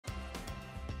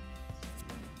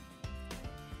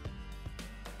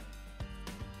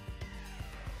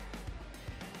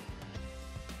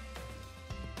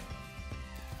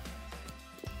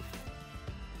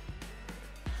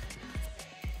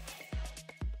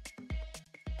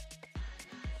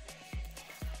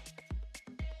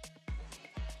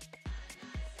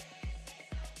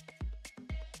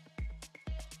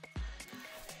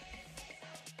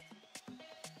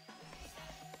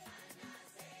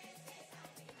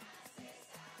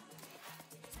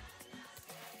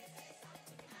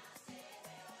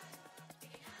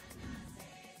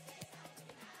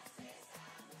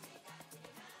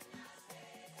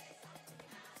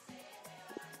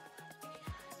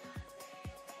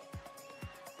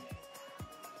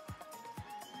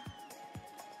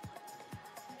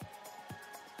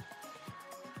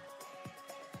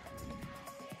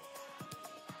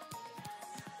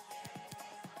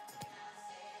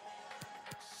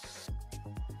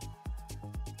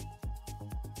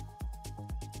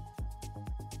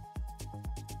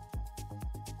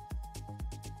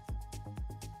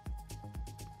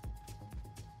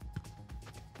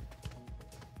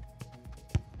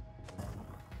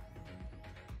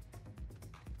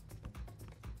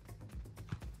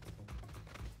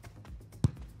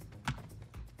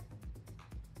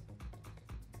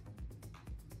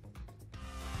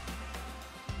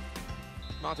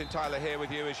Martin Tyler here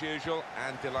with you as usual,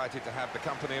 and delighted to have the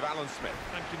company of Alan Smith.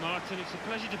 Thank you, Martin. It's a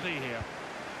pleasure to be here.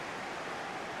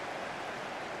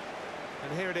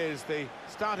 And here it is, the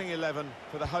starting 11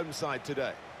 for the home side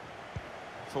today.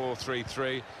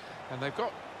 4-3-3, and they've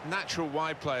got natural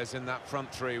wide players in that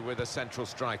front three with a central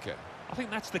striker. I think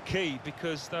that's the key,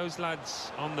 because those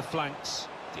lads on the flanks,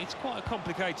 it's quite a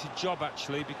complicated job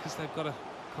actually, because they've got to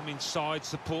come inside,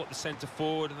 support the centre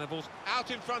forward, and they've also...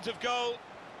 Out in front of goal.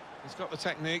 He's got the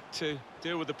technique to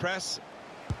deal with the press.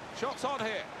 Shots on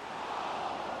here.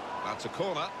 That's a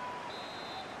corner.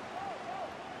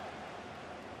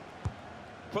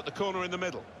 Put the corner in the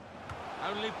middle.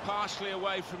 Only partially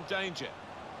away from danger.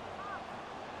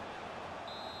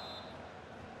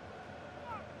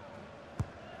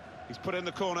 He's put in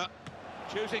the corner.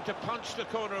 Choosing to punch the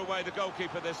corner away, the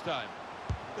goalkeeper this time.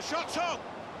 The shot's on!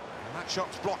 And that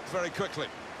shot's blocked very quickly.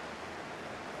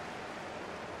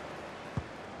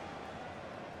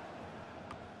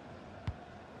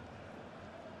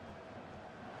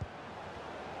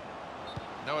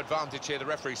 No advantage here, the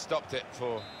referee stopped it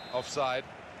for offside.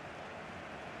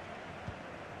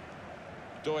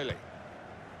 Doyley.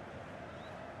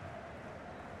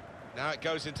 Now it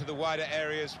goes into the wider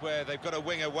areas where they've got a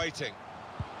winger waiting.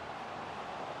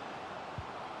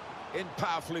 In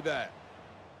powerfully there.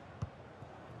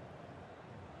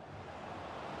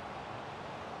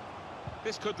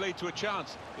 This could lead to a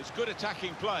chance. It's good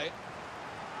attacking play.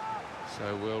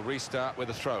 So we'll restart with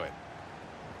a throw-in.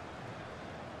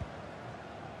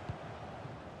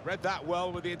 Read that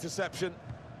well with the interception.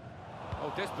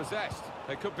 Oh, dispossessed.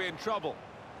 They could be in trouble.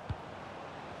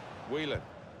 Whelan.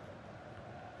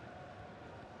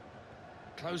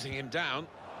 Closing him down.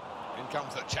 In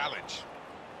comes the challenge.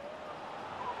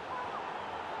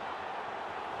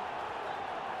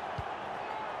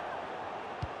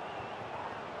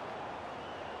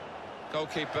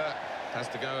 Goalkeeper has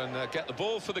to go and get the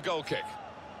ball for the goal kick.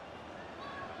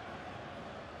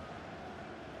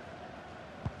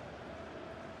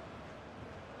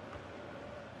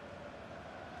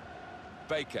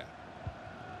 Baker.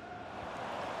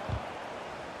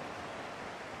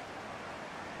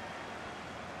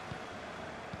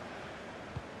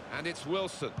 And it's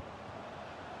Wilson.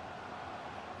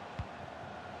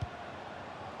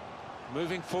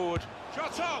 Moving forward.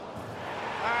 Shot on!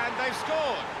 And they've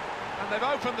scored! And they've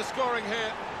opened the scoring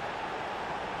here.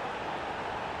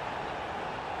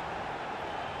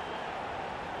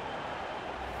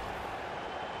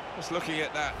 Just looking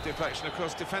at that deflection, of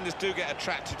course, defenders do get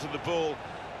attracted to the ball.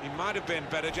 He might have been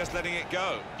better just letting it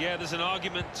go. Yeah, there's an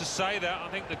argument to say that. I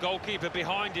think the goalkeeper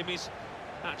behind him is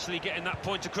actually getting that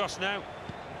point across now.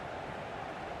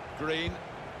 Green.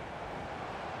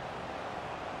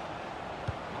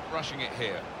 Not rushing it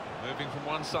here. Moving from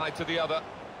one side to the other.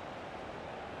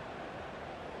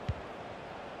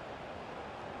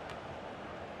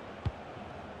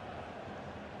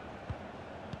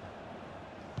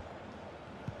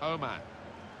 Oman.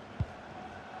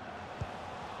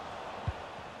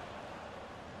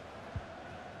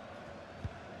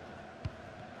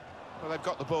 Well, they've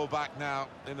got the ball back now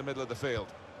in the middle of the field.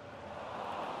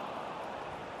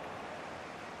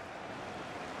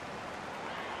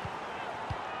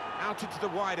 Out into the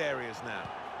wide areas now.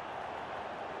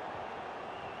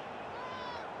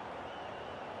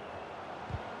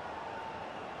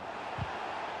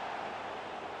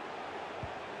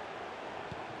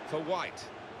 For White.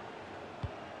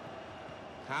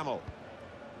 Hamill.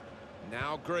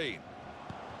 Now Green.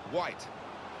 White.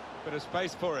 Bit of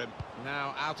space for him.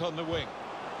 Now out on the wing.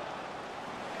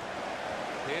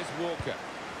 Here's Walker.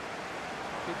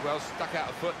 Bidwell stuck out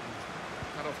a foot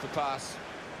and cut off the pass.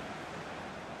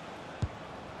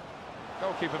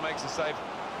 Goalkeeper makes a save.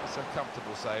 It's a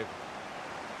comfortable save.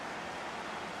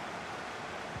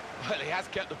 Well, he has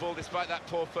kept the ball despite that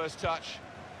poor first touch.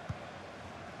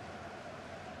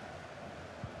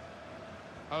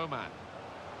 Oman.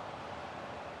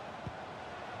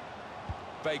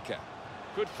 Baker.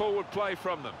 Good forward play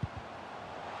from them.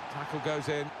 Tackle goes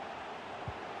in.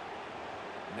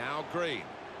 Now Green.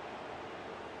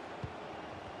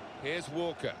 Here's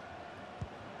Walker.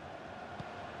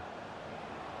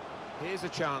 Here's a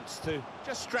chance to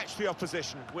just stretch the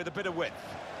opposition with a bit of width.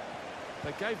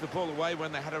 They gave the ball away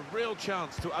when they had a real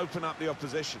chance to open up the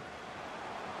opposition.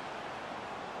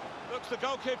 Looks the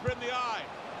goalkeeper in the eye.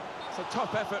 It's a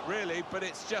top effort, really, but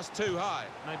it's just too high.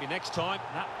 Maybe next time,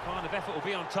 that kind of effort will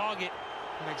be on target.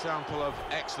 An example of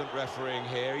excellent refereeing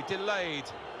here. He delayed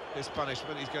his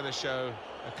punishment. He's going to show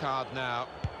a card now.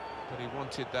 But he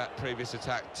wanted that previous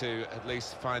attack to at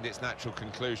least find its natural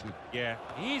conclusion. Yeah,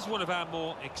 he is one of our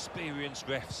more experienced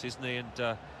refs, isn't he?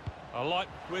 And I like...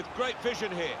 With great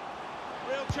vision here.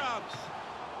 Real chance.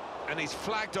 And he's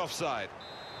flagged offside.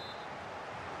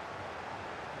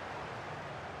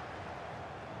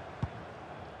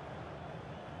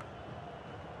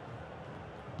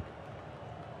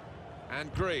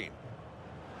 And Green.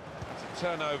 It's a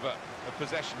turnover of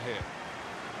possession here.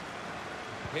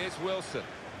 Here's Wilson.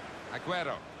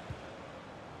 Aguero.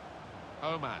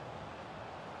 Oman.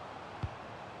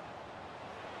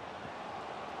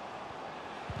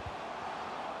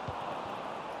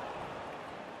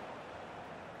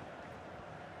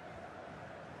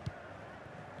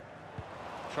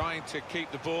 Trying to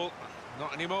keep the ball.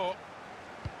 Not anymore.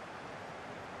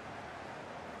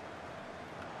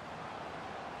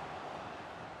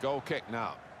 Goal kick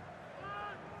now.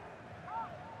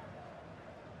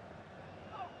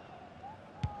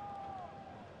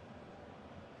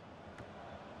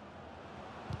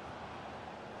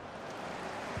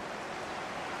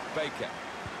 Baker.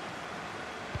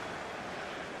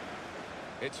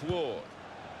 It's Ward.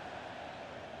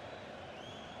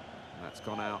 And that's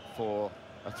gone out for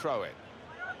a throw-in.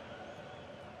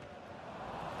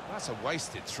 That's a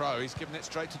wasted throw. He's given it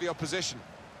straight to the opposition.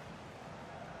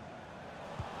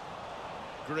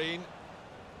 Green.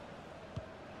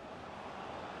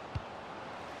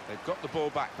 They've got the ball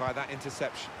back by that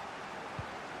interception.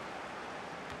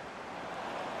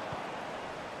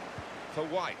 For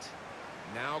White.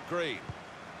 Now Green.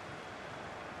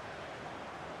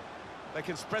 They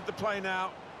can spread the play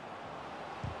now.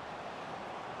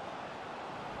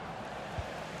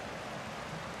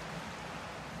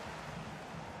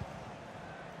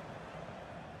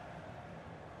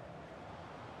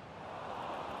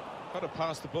 Got to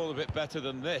pass the ball a bit better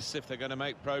than this if they're going to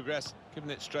make progress, giving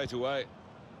it straight away.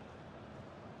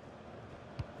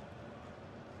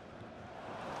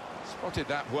 Spotted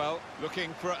that well,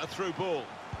 looking for a through ball.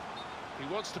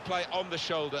 He wants to play on the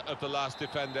shoulder of the last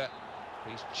defender.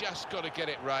 He's just got to get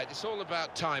it right. It's all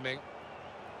about timing.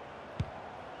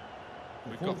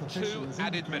 We've got 2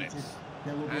 added minutes.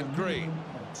 And Green.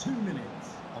 2 minutes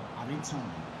of added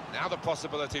time. Now the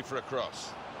possibility for a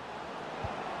cross.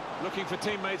 Looking for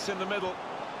teammates in the middle.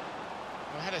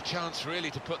 I had a chance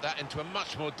really to put that into a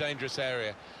much more dangerous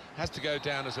area. Has to go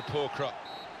down as a poor crop.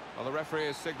 Well, the referee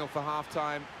has signalled for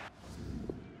half-time.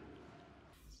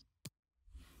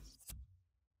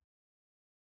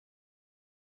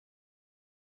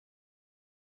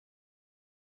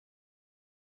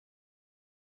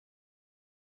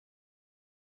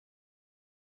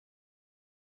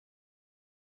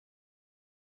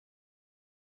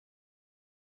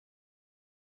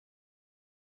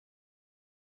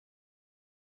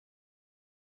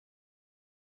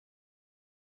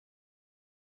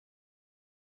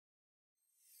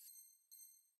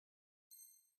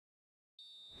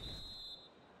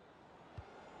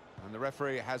 And the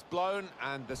referee has blown,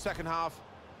 and the second half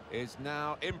is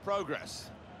now in progress.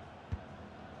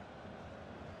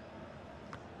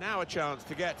 Now a chance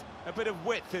to get a bit of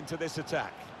width into this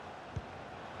attack.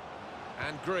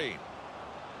 And Green.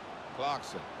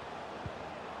 Clarkson.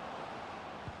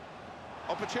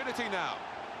 Opportunity now.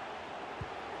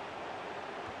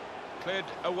 Cleared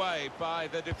away by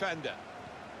the defender.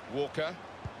 Walker.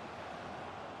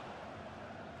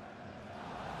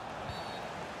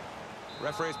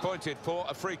 Referee's pointed for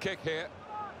a free kick here.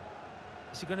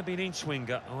 Is he going to be an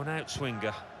in-swinger or an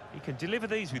out-swinger? He can deliver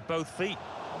these with both feet.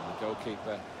 And the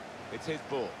goalkeeper, it's his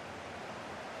ball.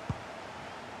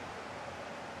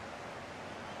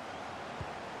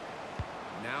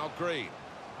 Now Green,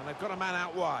 and they've got a man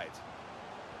out wide.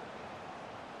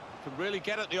 Can really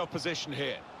get at the opposition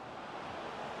here.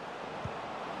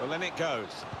 Well, then it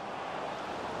goes.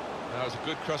 That was a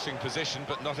good crossing position,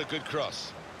 but not a good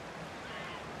cross.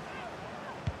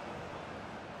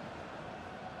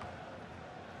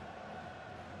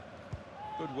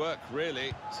 Good work,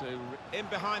 really, to in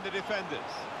behind the defenders.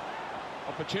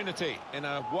 Opportunity in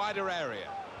a wider area.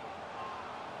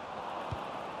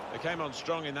 They came on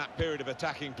strong in that period of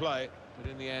attacking play, but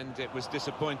in the end it was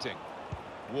disappointing.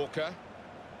 Walker.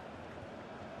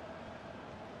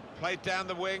 Played down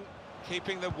the wing,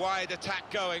 keeping the wide attack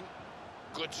going.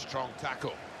 Good strong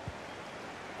tackle.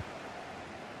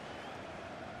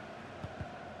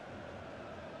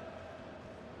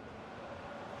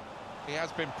 He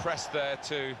has been pressed there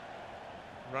to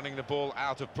running the ball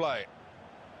out of play.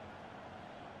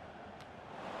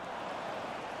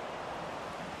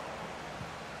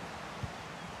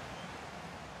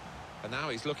 And now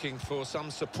he's looking for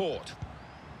some support.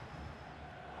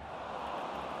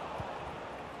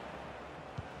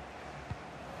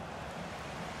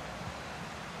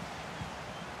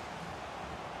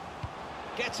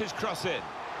 Gets his cross in.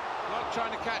 Not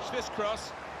trying to catch this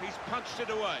cross, he's punched it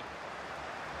away.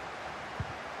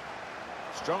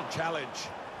 Strong challenge.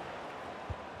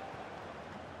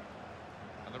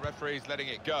 And the referee's letting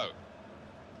it go.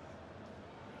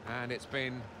 And it's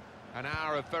been an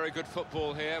hour of very good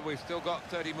football here. We've still got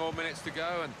 30 more minutes to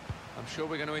go, and I'm sure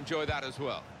we're going to enjoy that as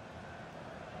well.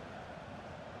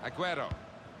 Aguero,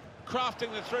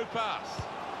 crafting the through pass.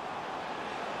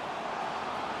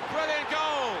 Brilliant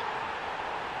goal!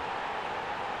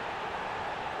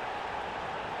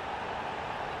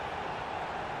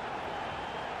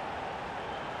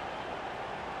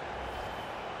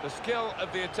 The skill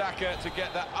of the attacker to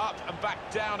get that up and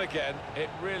back down again, it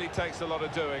really takes a lot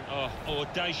of doing. Oh,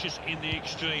 audacious in the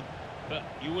extreme, but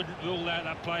you wouldn't rule out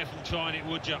that player from trying it,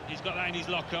 would you? He's got that in his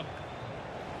locker.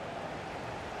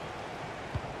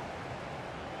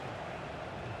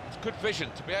 It's good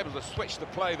vision to be able to switch the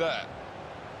play there.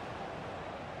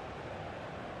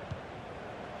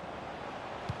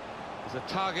 There's a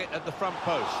target at the front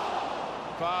post.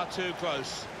 Far too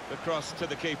close, the cross to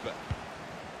the keeper.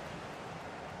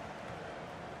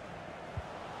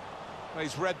 Well,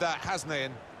 he's read that, hasn't he,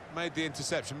 and made the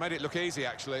interception, made it look easy,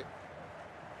 actually.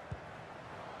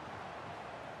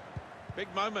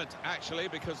 Big moment, actually,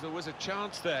 because there was a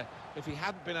chance there if he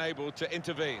hadn't been able to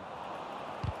intervene.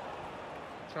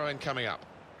 Throw-in coming up.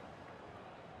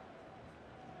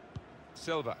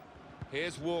 Silva.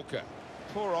 Here's Walker.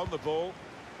 Poor on the ball.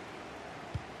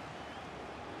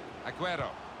 Aguero.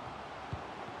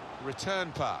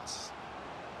 Return pass.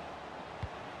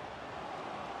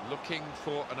 Looking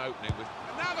for an opening with...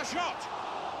 And now the shot!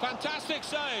 Fantastic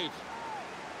save!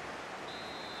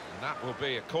 And that will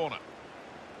be a corner.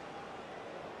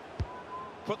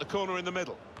 Put the corner in the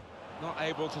middle. Not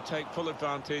able to take full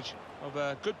advantage of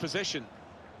a good position.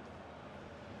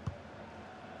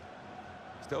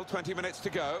 Still 20 minutes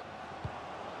to go.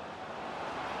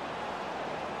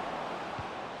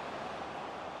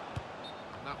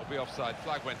 And that will be offside.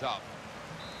 Flag went up.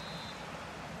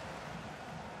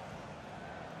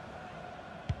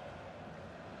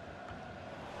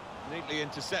 Neatly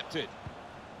intercepted.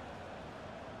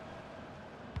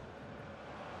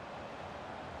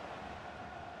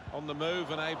 On the move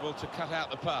and able to cut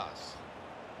out the pass.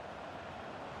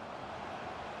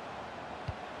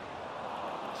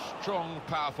 Strong,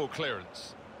 powerful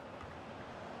clearance.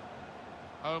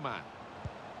 Oman.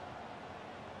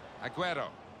 Aguero.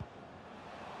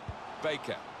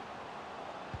 Baker.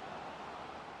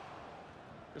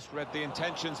 Just read the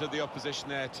intentions of the opposition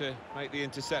there to make the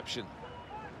interception.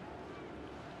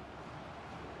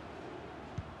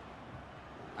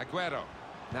 Aguero.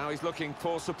 Now he's looking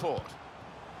for support.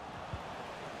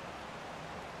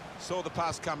 Saw the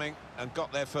pass coming and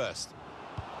got there first.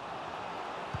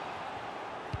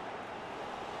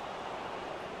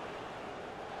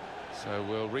 So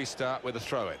we'll restart with a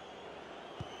throw-in.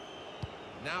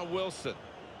 Now Wilson.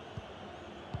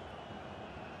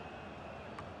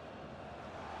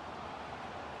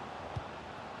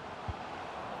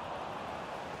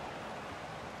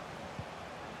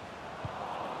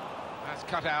 That's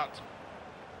cut out.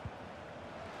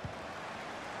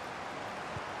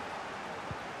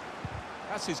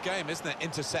 That's his game, isn't it?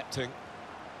 Intercepting.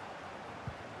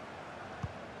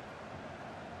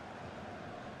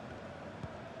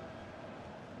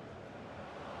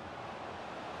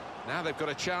 Now they've got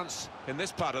a chance in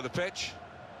this part of the pitch.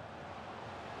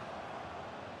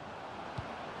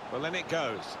 Well, in it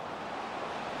goes.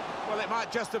 Well, it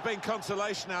might just have been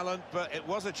consolation, Alan, but it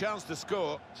was a chance to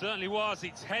score. Certainly was.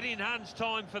 It's head-in-hands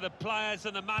time for the players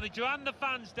and the manager and the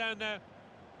fans down there.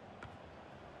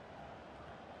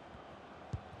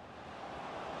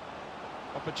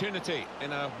 Opportunity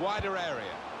in a wider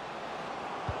area.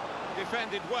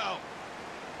 Defended well.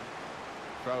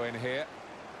 Throw in here.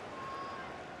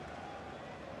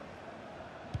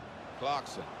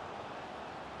 Clarkson.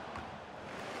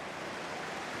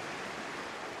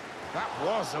 That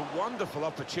was a wonderful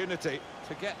opportunity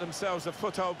to get themselves a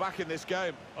foothold back in this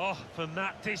game. Oh, from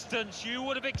that distance, you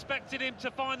would have expected him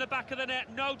to find the back of the net,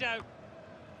 no doubt.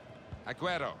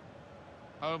 Aguero.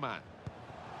 Oman.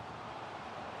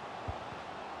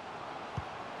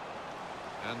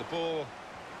 And the ball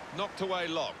knocked away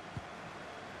long.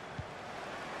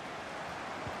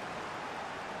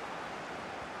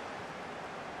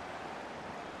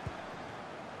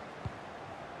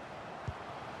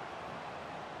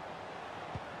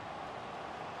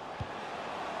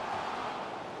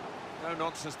 No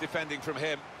nonsense defending from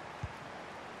him.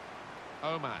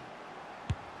 Oman.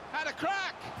 Had a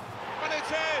crack! And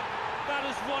it's in! That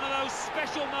is one of those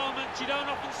special moments you don't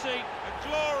often see. A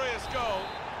glorious goal.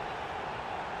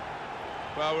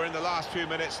 Well, we're in the last few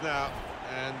minutes now,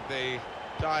 and the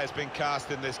Die has been cast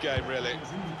in this game, really. It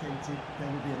was indicated there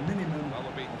will be a minimum Well,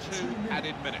 there'll be of 2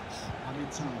 added minutes.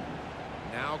 added time.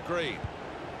 Now Green.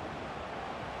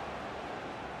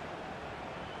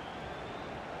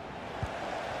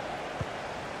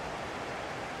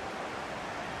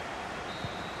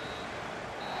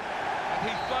 And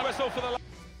he's blown whistle for the